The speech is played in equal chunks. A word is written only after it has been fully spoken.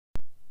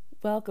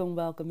Welcome,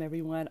 welcome,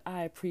 everyone.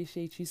 I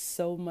appreciate you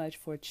so much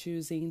for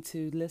choosing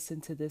to listen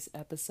to this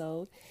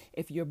episode.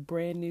 If you're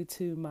brand new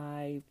to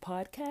my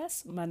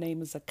podcast, my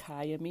name is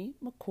Akayemi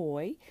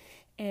McCoy,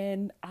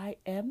 and I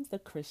am the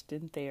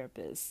Christian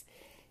therapist.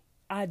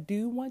 I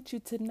do want you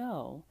to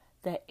know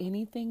that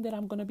anything that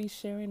I'm going to be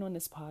sharing on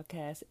this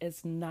podcast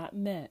is not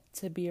meant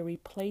to be a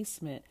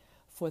replacement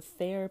for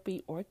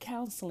therapy or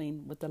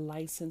counseling with a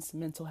licensed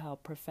mental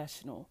health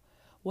professional.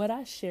 What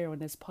I share on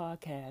this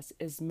podcast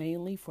is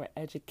mainly for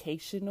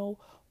educational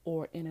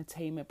or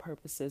entertainment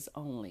purposes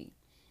only.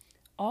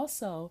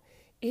 Also,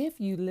 if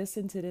you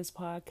listen to this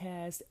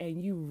podcast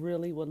and you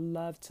really would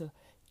love to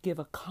give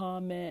a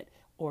comment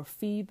or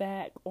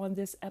feedback on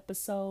this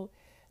episode,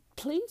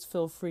 please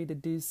feel free to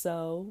do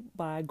so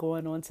by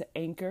going on to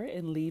Anchor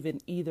and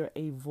leaving either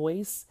a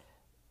voice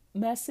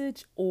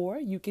message, or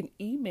you can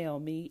email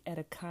me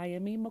at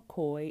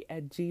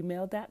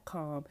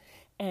akayemimccoy@gmail.com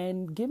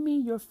and give me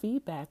your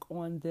feedback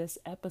on this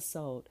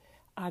episode.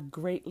 I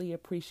greatly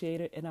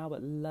appreciate it and I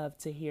would love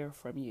to hear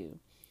from you.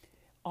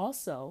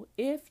 Also,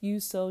 if you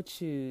so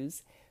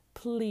choose,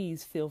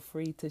 please feel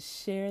free to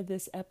share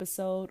this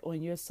episode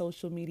on your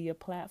social media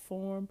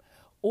platform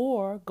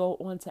or go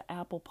on to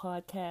Apple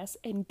Podcasts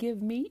and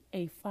give me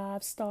a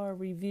 5-star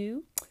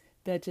review.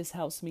 That just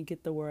helps me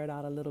get the word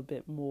out a little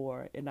bit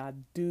more. And I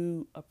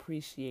do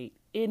appreciate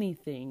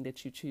anything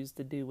that you choose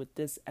to do with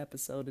this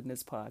episode and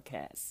this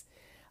podcast.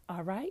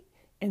 All right.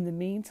 In the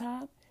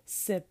meantime,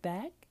 sit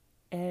back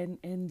and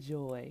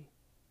enjoy.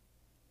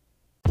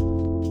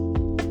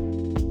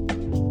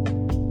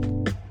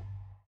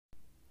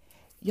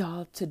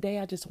 Y'all, today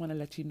I just want to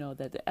let you know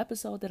that the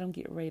episode that I'm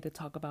getting ready to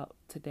talk about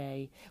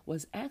today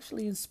was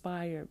actually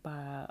inspired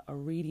by a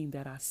reading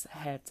that I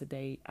had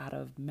today out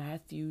of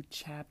Matthew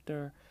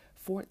chapter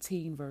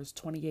 14, verse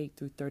 28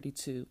 through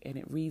 32. And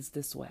it reads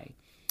this way.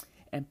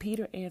 And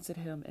Peter answered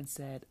him and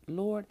said,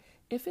 Lord,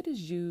 if it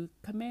is you,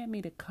 command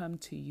me to come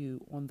to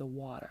you on the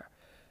water.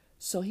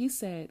 So he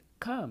said,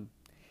 come.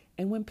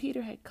 And when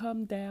Peter had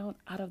come down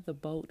out of the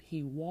boat,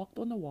 he walked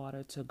on the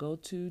water to go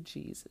to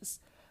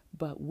Jesus.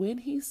 But when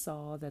he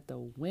saw that the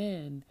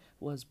wind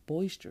was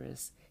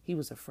boisterous, he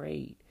was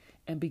afraid,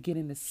 and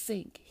beginning to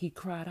sink, he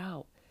cried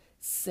out,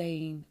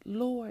 saying,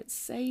 Lord,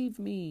 save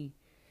me.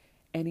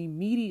 And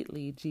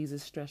immediately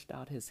Jesus stretched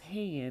out his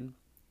hand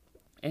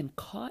and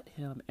caught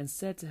him and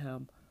said to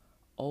him,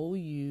 O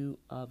you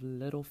of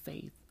little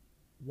faith,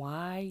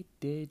 why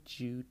did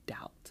you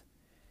doubt?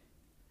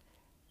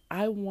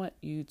 I want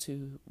you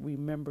to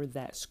remember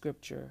that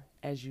scripture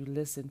as you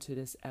listen to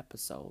this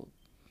episode.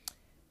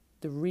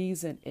 The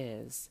reason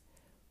is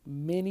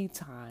many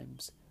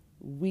times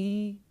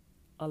we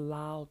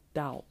allow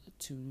doubt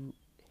to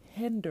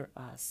hinder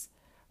us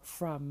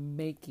from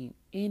making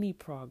any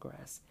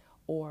progress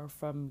or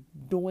from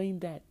doing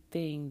that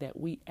thing that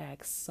we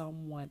ask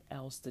someone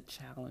else to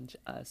challenge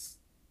us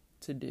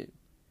to do.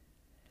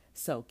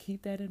 So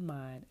keep that in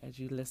mind as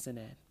you listen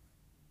in.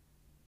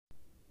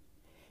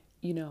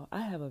 You know,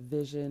 I have a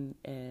vision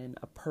and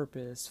a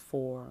purpose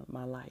for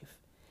my life.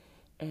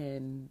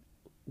 And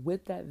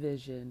with that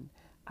vision,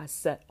 I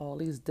set all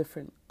these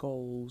different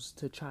goals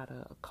to try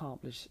to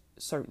accomplish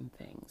certain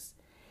things.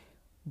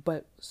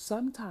 But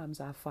sometimes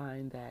I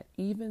find that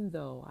even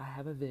though I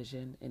have a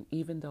vision and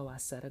even though I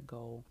set a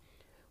goal,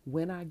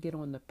 when I get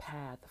on the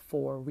path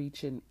for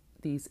reaching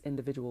these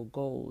individual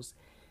goals,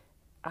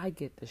 I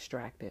get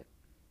distracted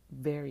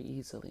very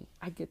easily.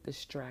 I get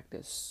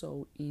distracted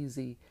so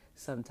easy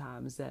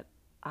sometimes that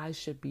I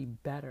should be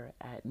better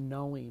at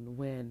knowing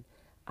when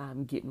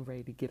I'm getting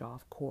ready to get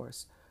off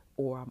course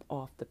or I'm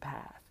off the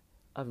path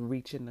of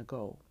reaching the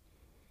goal.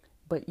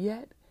 But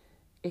yet,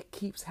 it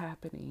keeps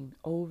happening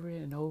over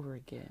and over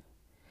again.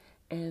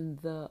 And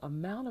the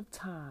amount of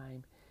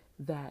time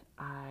that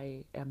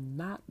I am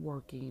not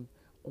working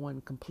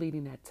on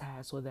completing that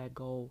task or that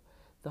goal,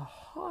 the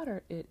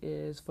harder it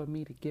is for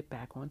me to get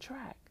back on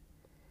track.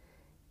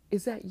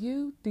 Is that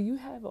you? Do you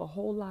have a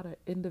whole lot of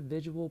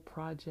individual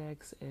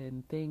projects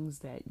and things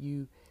that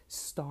you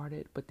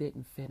started but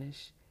didn't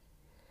finish?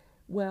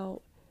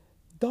 Well,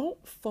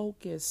 don't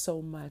focus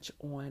so much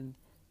on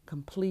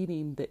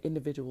completing the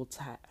individual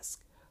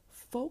task.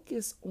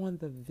 Focus on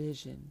the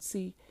vision.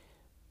 See,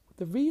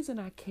 the reason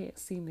I can't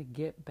seem to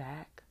get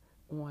back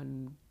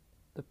on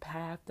the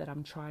path that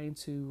I'm trying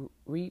to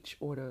reach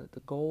or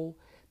the goal,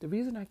 the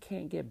reason I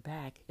can't get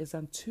back is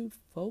I'm too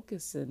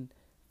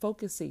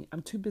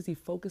I'm too busy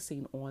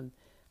focusing on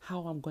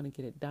how I'm going to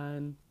get it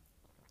done,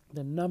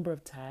 the number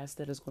of tasks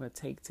that it's going to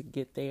take to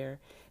get there.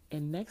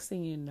 And next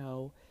thing you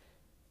know,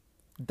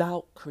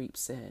 doubt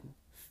creeps in,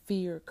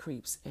 fear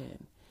creeps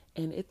in,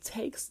 and it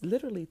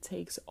literally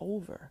takes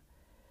over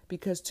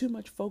because too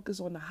much focus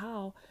on the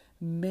how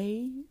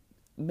may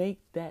make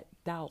that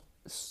doubt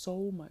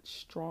so much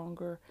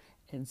stronger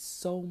and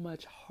so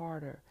much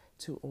harder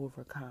to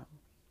overcome.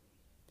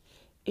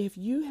 If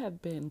you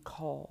have been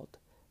called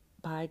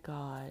by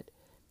God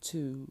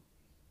to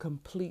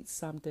complete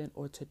something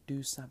or to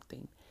do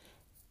something,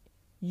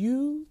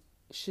 you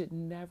should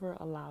never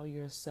allow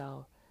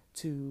yourself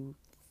to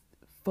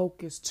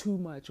focus too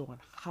much on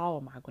how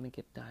am I going to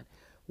get done?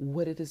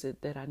 What it is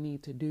it that I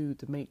need to do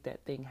to make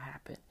that thing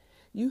happen?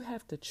 You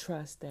have to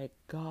trust that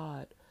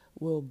God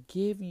will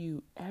give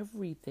you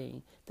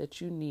everything that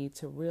you need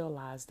to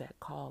realize that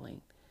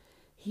calling.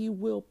 He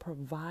will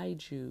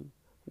provide you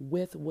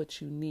with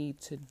what you need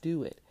to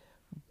do it.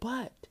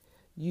 But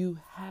you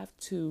have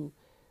to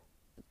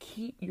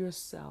keep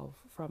yourself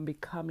from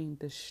becoming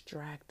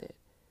distracted.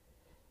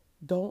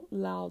 Don't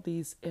allow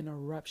these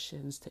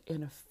interruptions to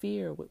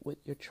interfere with what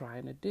you're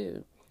trying to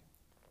do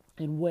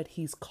and what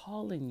He's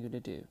calling you to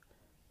do.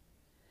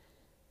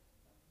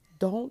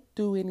 Don't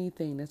do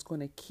anything that's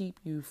going to keep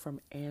you from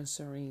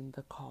answering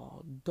the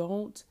call.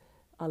 Don't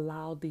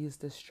allow these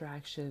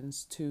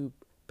distractions to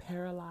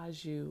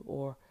paralyze you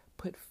or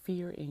put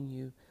fear in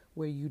you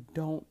where you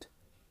don't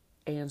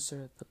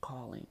answer the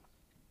calling.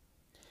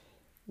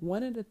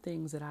 One of the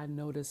things that I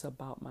notice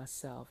about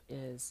myself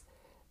is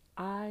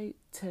I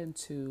tend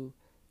to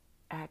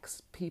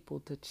ask people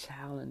to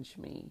challenge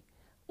me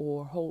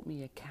or hold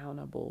me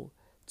accountable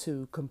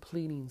to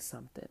completing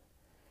something.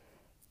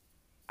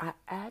 I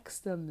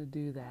ask them to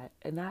do that,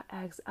 and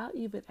I'll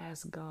even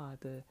ask God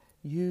to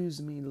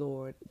use me,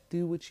 Lord,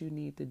 do what you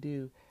need to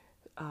do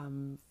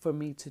for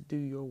me to do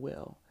your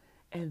will.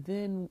 And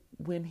then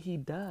when He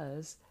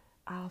does,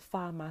 I'll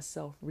find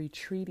myself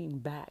retreating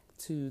back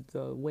to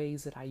the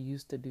ways that I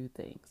used to do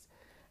things.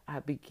 I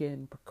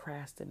begin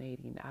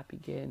procrastinating. I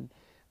begin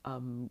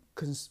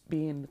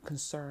being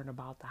concerned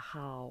about the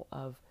how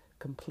of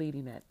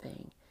completing that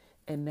thing.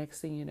 And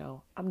next thing you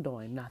know, I'm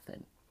doing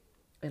nothing.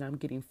 And I'm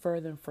getting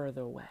further and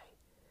further away.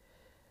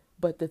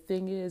 But the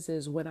thing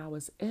is when I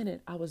was in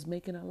it, I was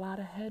making a lot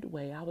of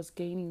headway. I was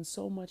gaining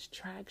so much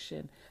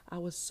traction. I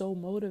was so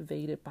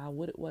motivated by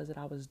what it was that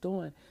I was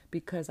doing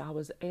because I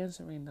was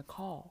answering the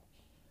call.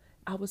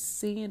 I was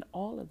seeing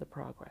all of the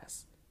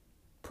progress,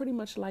 pretty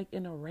much like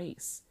in a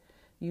race.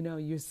 You know,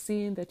 you're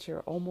seeing that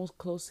you're almost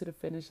close to the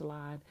finish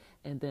line,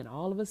 and then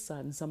all of a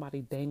sudden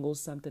somebody dangles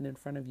something in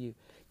front of you.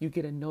 You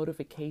get a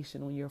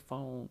notification on your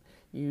phone.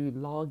 You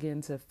log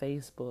into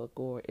Facebook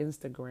or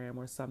Instagram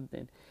or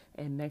something,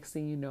 and next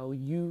thing you know,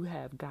 you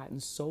have gotten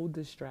so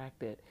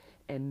distracted,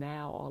 and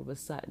now all of a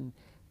sudden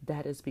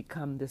that has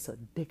become this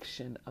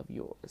addiction of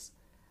yours.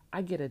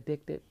 I get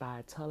addicted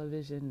by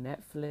television,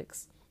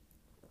 Netflix,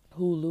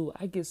 Hulu.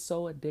 I get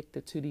so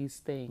addicted to these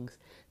things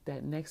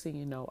that next thing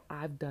you know,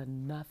 I've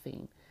done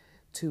nothing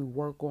to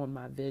work on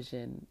my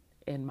vision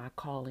and my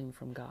calling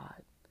from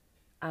God.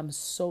 I'm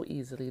so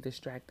easily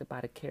distracted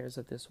by the cares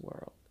of this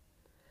world.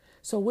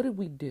 So what do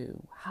we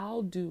do?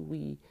 How do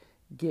we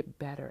get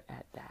better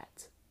at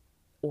that,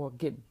 or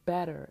get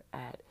better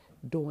at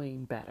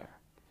doing better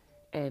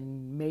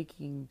and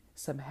making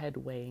some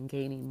headway and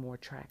gaining more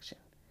traction?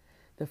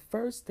 The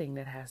first thing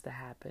that has to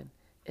happen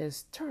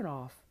is turn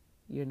off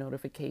your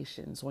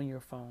notifications on your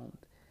phone.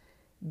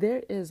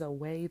 There is a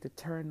way to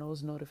turn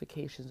those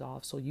notifications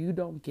off so you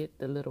don't get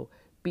the little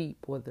beep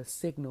or the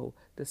signal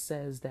that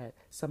says that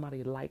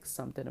somebody likes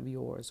something of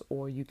yours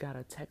or you got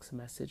a text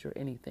message or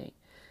anything.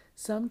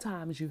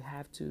 Sometimes you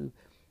have to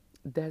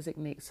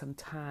designate some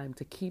time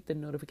to keep the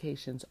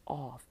notifications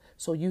off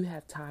so you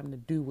have time to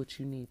do what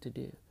you need to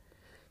do.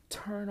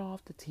 Turn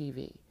off the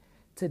TV.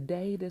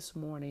 Today, this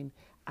morning,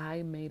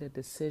 I made a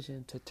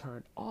decision to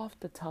turn off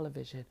the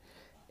television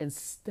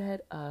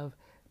instead of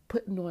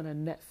putting on a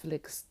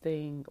Netflix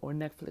thing or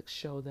Netflix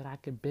show that I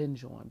could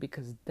binge on,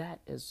 because that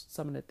is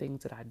some of the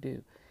things that I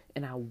do,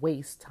 and I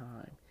waste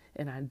time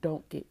and I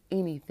don't get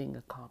anything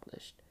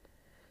accomplished.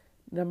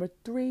 Number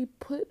 3,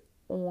 put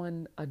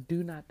on a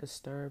do not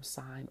disturb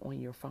sign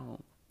on your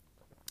phone.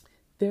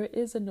 There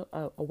is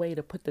a way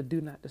to put the do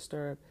not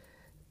disturb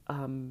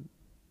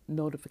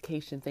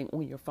notification thing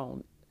on your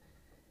phone.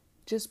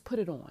 Just put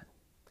it on.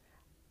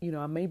 You know,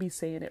 I may be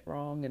saying it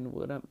wrong, and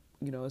what I'm,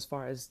 as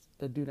far as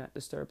the do not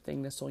disturb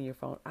thing that's on your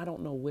phone, I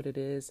don't know what it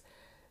is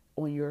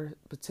on your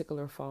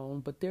particular phone,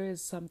 but there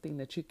is something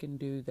that you can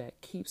do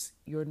that keeps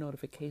your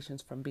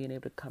notifications from being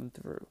able to come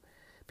through,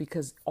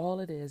 because all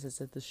it is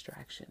a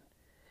distraction.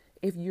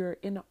 If you're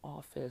in the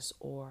office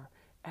or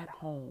at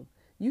home,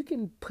 you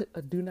can put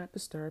a do not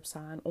disturb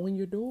sign on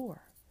your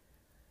door.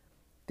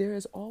 There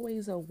is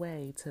always a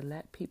way to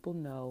let people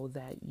know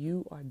that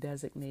you are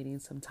designating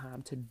some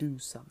time to do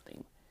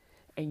something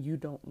and you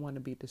don't want to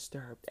be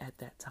disturbed at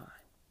that time.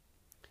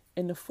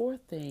 And the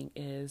 4th thing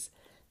is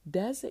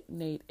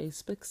designate a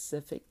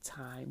specific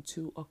time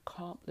to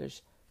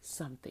accomplish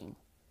something.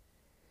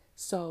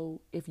 So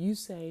if you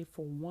say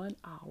for 1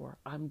 hour,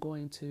 I'm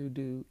going to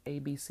do A,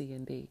 B, C,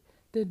 and D,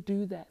 then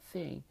do that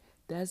thing.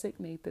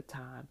 Designate the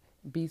time,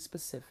 be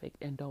specific,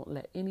 and don't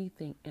let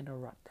anything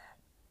interrupt that.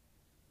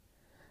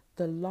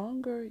 The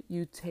longer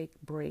you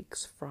take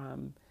breaks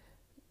from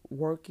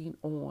working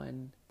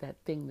on that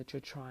thing that you're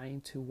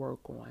trying to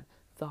work on,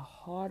 the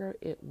harder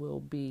it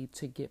will be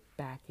to get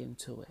back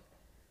into it.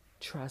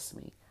 Trust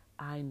me,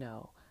 I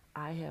know.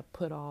 I have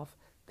put off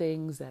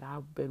things that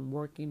I've been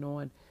working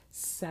on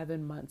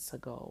 7 months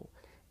ago,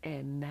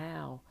 and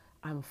now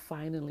I'm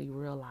finally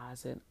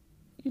realizing,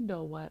 you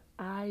know what,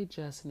 I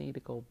just need to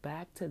go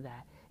back to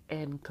that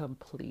and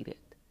complete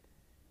it.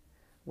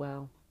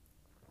 Well,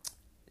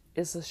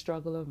 it's a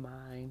struggle of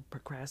mine.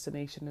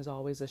 Procrastination is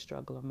always a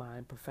struggle of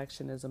mine.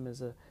 Perfectionism is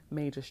a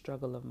major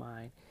struggle of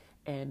mine.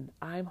 And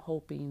I'm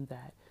hoping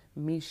that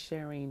me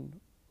sharing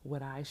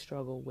what I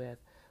struggle with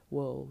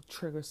will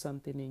trigger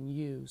something in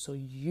you so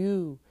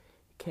you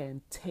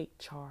can take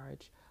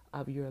charge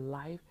of your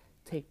life,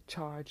 take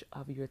charge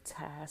of your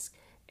task,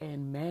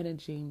 and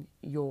managing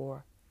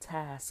your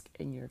task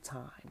and your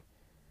time.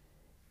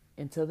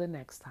 Until the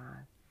next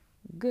time,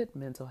 good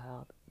mental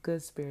health,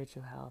 good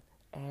spiritual health,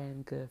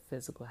 and good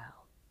physical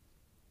health.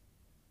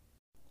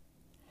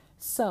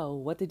 So,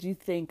 what did you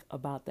think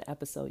about the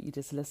episode you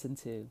just listened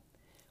to?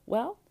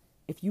 Well,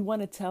 if you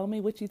want to tell me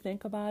what you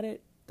think about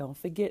it, don't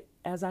forget,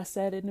 as I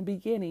said in the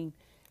beginning,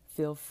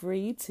 feel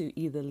free to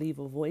either leave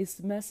a voice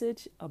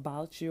message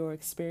about your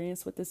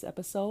experience with this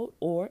episode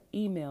or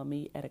email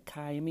me at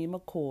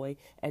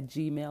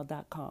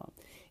akayamimccoy@gmail.com.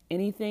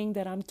 Anything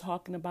that I'm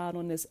talking about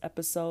on this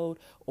episode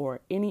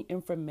or any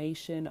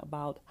information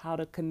about how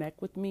to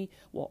connect with me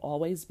will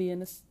always be in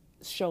the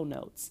show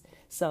notes.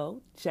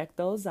 So check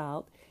those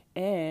out.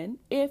 And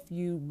if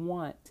you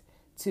want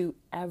to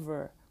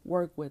ever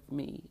work with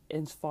me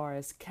as far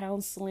as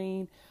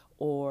counseling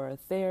or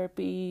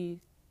therapy,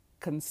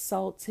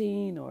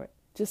 consulting, or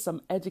just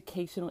some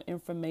educational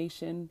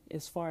information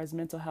as far as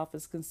mental health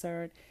is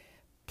concerned,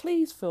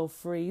 please feel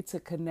free to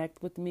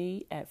connect with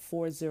me at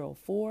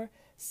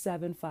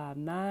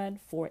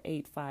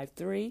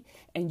 404-759-4853,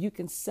 and you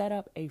can set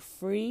up a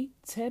free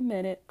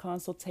 10-minute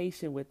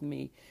consultation with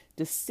me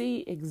to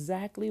see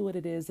exactly what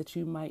it is that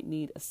you might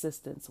need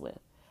assistance with.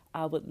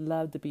 I would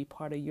love to be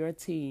part of your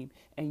team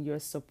and your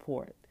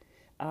support.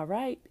 All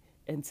right,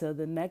 until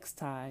the next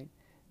time,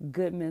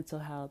 good mental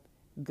health,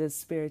 good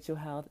spiritual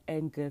health,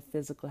 and good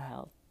physical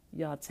health.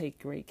 Y'all take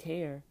great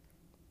care.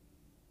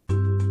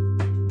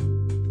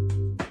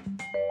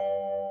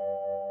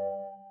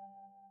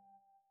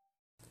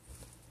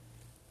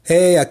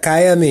 Hey,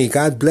 Akayami,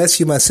 God bless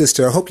you, my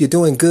sister. I hope you're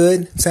doing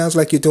good. Sounds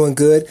like you're doing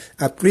good.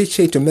 I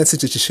appreciate your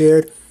message that you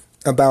shared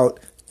about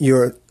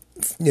your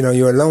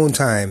alone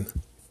time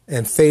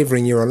and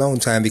favoring your alone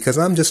time, because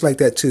I'm just like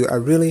that too. I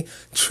really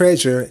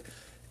treasure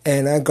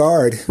and I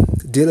guard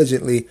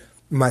diligently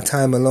my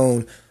time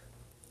alone,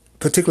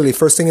 particularly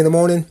first thing in the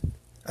morning.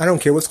 I don't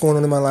care what's going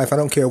on in my life. I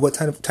don't care what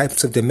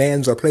types of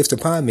demands are placed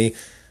upon me.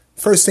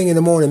 First thing in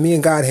the morning, me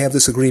and God have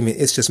this agreement.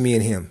 It's just me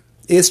and him.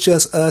 It's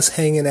just us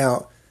hanging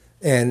out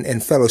and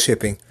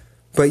fellowshipping.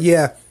 But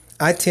yeah,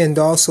 I tend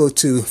also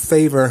to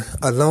favor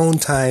alone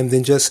time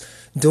than just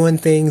doing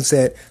things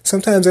that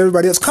sometimes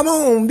everybody else, come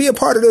on, be a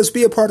part of this,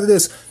 be a part of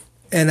this.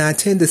 And I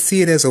tend to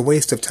see it as a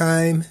waste of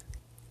time,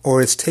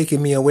 or it's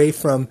taking me away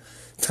from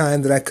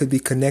time that I could be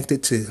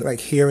connected to, like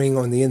hearing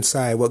on the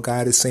inside what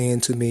God is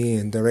saying to me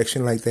and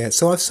direction like that.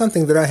 So it's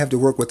something that I have to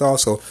work with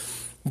also.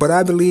 But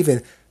I believe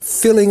in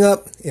filling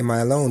up in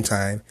my alone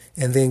time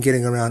and then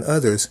getting around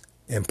others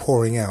and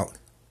pouring out.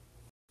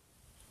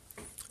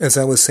 As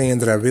I was saying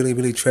that I really,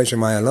 really treasure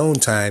my alone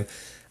time,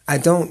 I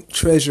don't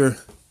treasure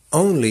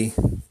only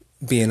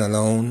being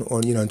alone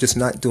or, just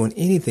not doing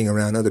anything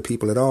around other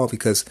people at all,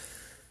 because,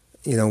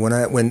 when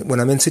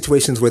I'm in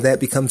situations where that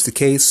becomes the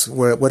case,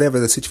 where whatever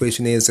the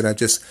situation is that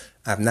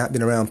I've not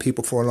been around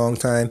people for a long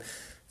time,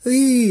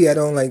 I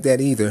don't like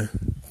that either.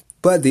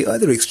 But the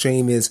other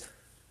extreme is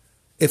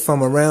if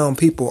I'm around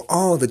people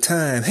all the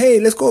time, hey,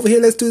 let's go over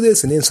here, let's do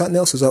this. And then something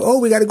else is up, oh,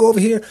 we got to go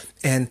over here.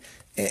 And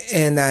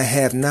I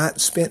have not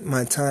spent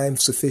my time,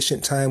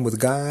 sufficient time with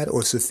God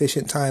or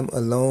sufficient time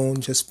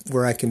alone, just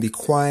where I can be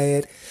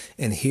quiet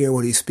and hear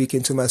what he's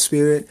speaking to my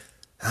spirit.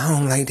 I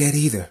don't like that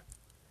either.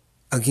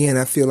 Again,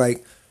 I feel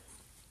like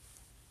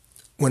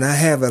when I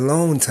have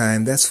alone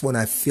time, that's when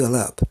I fill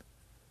up.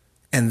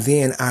 And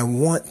then I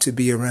want to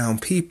be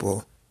around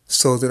people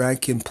so that I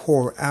can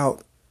pour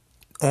out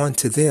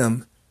onto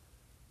them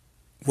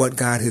what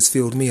God has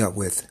filled me up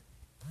with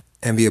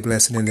and be a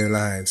blessing in their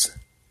lives.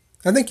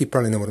 I think you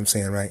probably know what I'm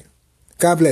saying, right? God bless.